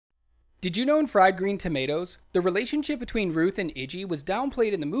Did you know in Fried Green Tomatoes, the relationship between Ruth and Iggy was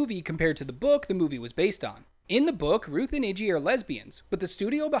downplayed in the movie compared to the book the movie was based on? In the book, Ruth and Iggy are lesbians, but the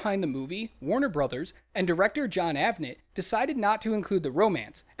studio behind the movie, Warner Brothers, and director John Avnet decided not to include the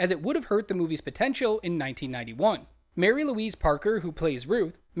romance, as it would have hurt the movie's potential in 1991. Mary Louise Parker, who plays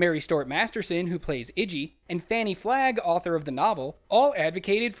Ruth, Mary Stuart Masterson, who plays Iggy, and Fannie Flagg, author of the novel, all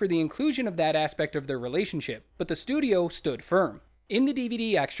advocated for the inclusion of that aspect of their relationship, but the studio stood firm. In the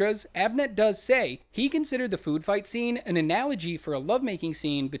DVD extras, Avnet does say he considered the food fight scene an analogy for a lovemaking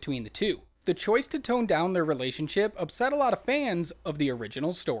scene between the two. The choice to tone down their relationship upset a lot of fans of the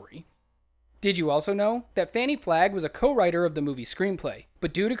original story. Did you also know that Fannie Flagg was a co-writer of the movie's screenplay,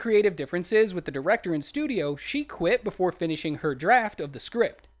 but due to creative differences with the director and studio, she quit before finishing her draft of the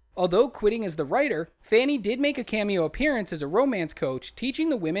script. Although quitting as the writer, Fannie did make a cameo appearance as a romance coach, teaching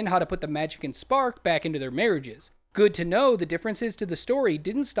the women how to put the magic and spark back into their marriages. Good to know the differences to the story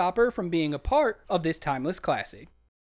didn't stop her from being a part of this timeless classic.